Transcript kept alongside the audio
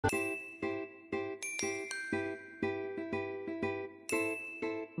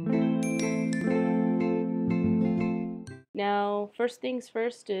Now, first things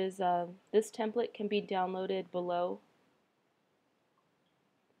first is this template can be downloaded below.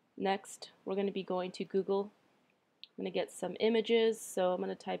 Next, we're going to be going to Google. I'm going to get some images, so I'm going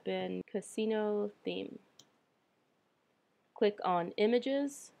to type in casino theme. Click on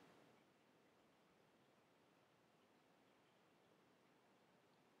images.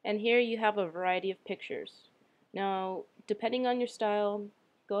 And here you have a variety of pictures. Now, depending on your style,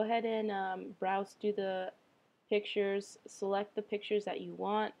 go ahead and browse through the pictures, select the pictures that you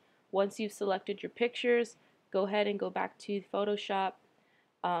want. Once you've selected your pictures, go ahead and go back to Photoshop,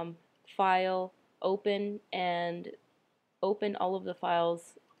 File, Open, and open all of the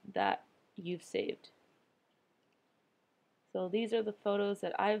files that you've saved. So these are the photos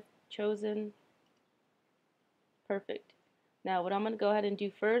that I've chosen. Perfect. Now what I'm going to go ahead and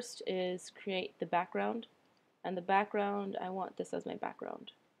do first is create the background. And the background, I want this as my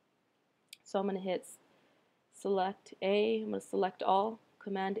background. So I'm going to hit Select A, I'm going to select all,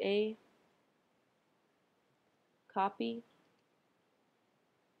 Command A, copy,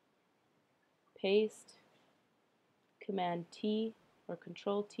 paste, Command T or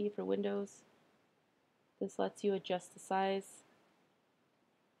Control T for Windows. This lets you adjust the size.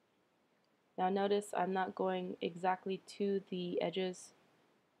 Now notice I'm not going exactly to the edges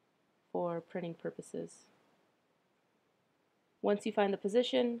for printing purposes. Once you find the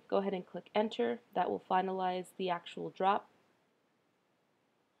position, go ahead and click Enter. That will finalize the actual drop.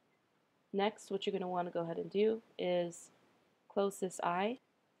 Next, what you're going to want to go ahead and do is close this eye.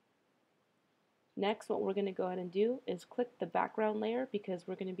 Next, what we're going to go ahead and do is click the background layer because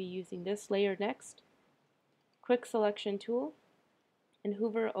we're going to be using this layer next. Quick selection tool and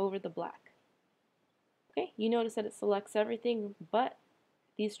hover over the black. Okay, you notice that it selects everything but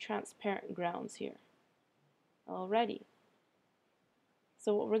these transparent grounds here. Alrighty.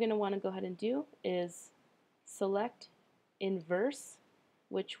 So what we're going to want to go ahead and do is select Inverse,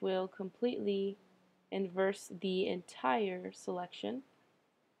 which will completely inverse the entire selection.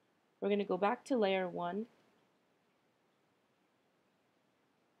 We're going to go back to layer 1,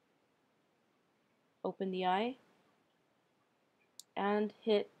 open the eye, and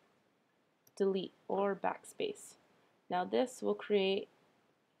hit delete or backspace. Now this will create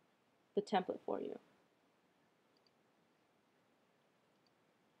the template for you.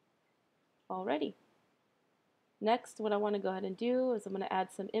 Alrighty. Next, what I want to go ahead and do is I'm going to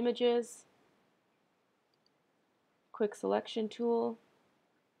add some images. Quick selection tool.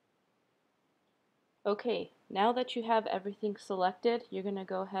 Okay, now that you have everything selected, you're going to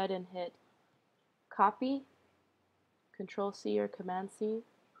go ahead and hit copy, Control C or Command C.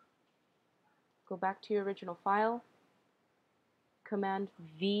 Go back to your original file. Command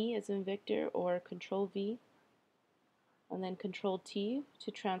V as in Victor or Control V. And then Control T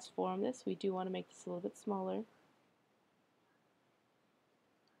to transform this. We do want to make this a little bit smaller.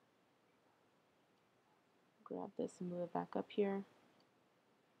 Grab this and move it back up here.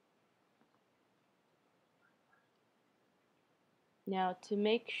 Now to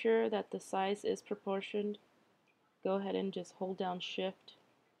make sure that the size is proportioned, go ahead and just hold down Shift.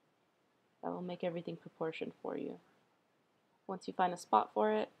 That will make everything proportioned for you. Once you find a spot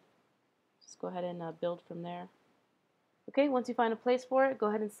for it, just go ahead and build from there. Okay, once you find a place for it, go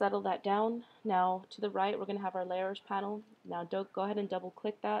ahead and settle that down. Now to the right, we're going to have our layers panel. Now go ahead and double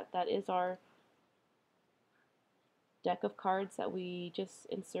click that. That is our deck of cards that we just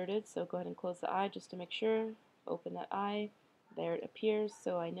inserted. So go ahead and close the eye just to make sure. Open that eye. There it appears.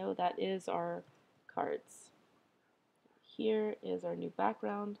 So I know that is our cards. Here is our new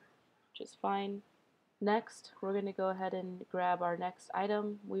background, which is fine. Next, we're going to go ahead and grab our next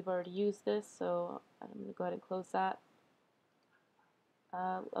item. We've already used this, so I'm going to go ahead and close that.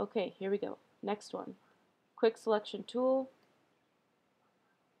 Okay, here we go. Next one. Quick selection tool.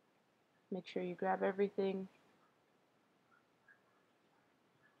 Make sure you grab everything.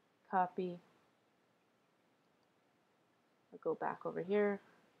 Copy. I'll go back over here.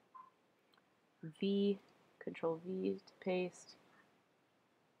 V, Control V to paste.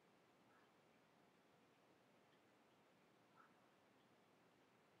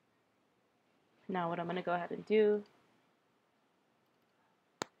 Now what I'm going to go ahead and do,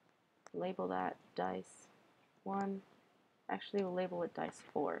 label that dice 1. Actually, we'll label it dice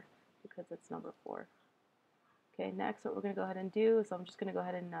 4 because it's number 4. Okay, next what we're going to go ahead and do is I'm just going to go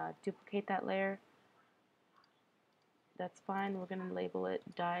ahead and duplicate that layer. That's fine. We're going to label it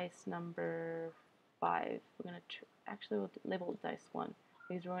dice number 5. We're going to actually we'll label it dice 1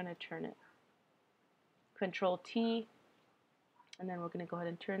 because we're going to turn it. Control T, and then we're going to go ahead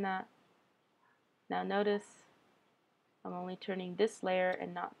and turn that. Now notice I'm only turning this layer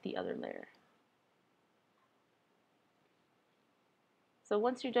and not the other layer. So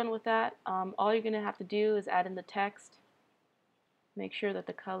once you're done with that, all you're going to have to do is add in the text. Make sure that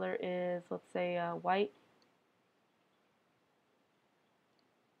the color is, let's say, white.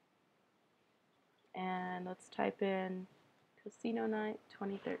 And let's type in Casino Night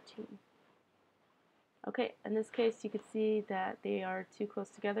 2013. Okay, in this case you can see that they are too close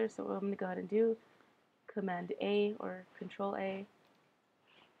together, so what I'm going to go ahead and do, Command A or Control A.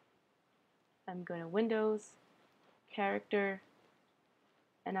 I'm going to Windows, Character,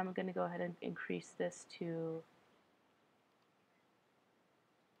 and I'm going to go ahead and increase this to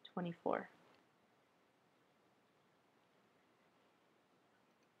 24.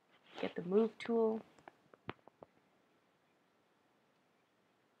 Get the Move tool.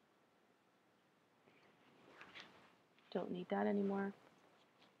 Don't need that anymore.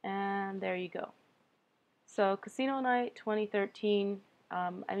 And there you go. So Casino Night 2013,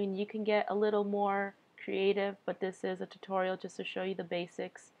 I mean, you can get a little more creative, but this is a tutorial just to show you the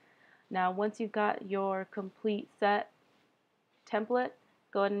basics. Now, once you've got your complete set template,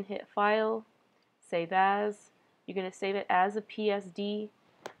 go ahead and hit File, Save As. You're going to save it as a PSD.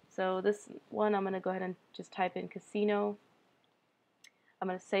 So this one, I'm going to go ahead and just type in Casino. I'm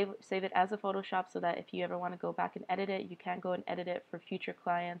going to save it as a Photoshop so that if you ever want to go back and edit it, you can go and edit it for future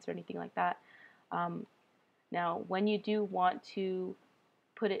clients or anything like that. Now, when you do want to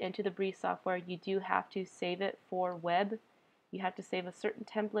put it into the Breeze software, you do have to save it for web. You have to save a certain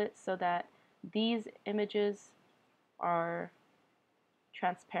template so that these images are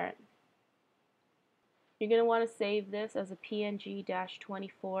transparent. You're going to want to save this as a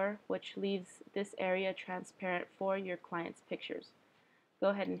PNG-24, which leaves this area transparent for your client's pictures. Go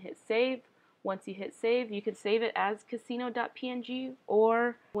ahead and hit save. Once you hit save, you can save it as casino.png,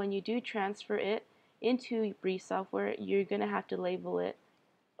 or when you do transfer it into Breeze software, you're going to have to label it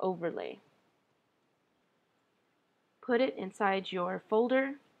overlay. Put it inside your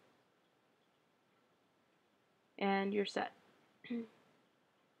folder, and you're set.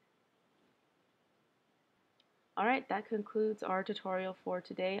 Alright, that concludes our tutorial for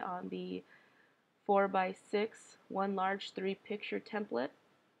today on the 4x6 1 large 3 picture template.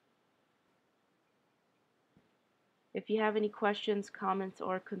 If you have any questions, comments,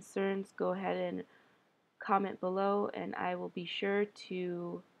 or concerns, go ahead and comment below, and I will be sure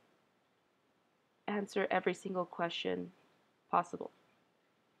to answer every single question possible.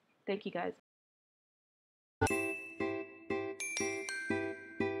 Thank you guys.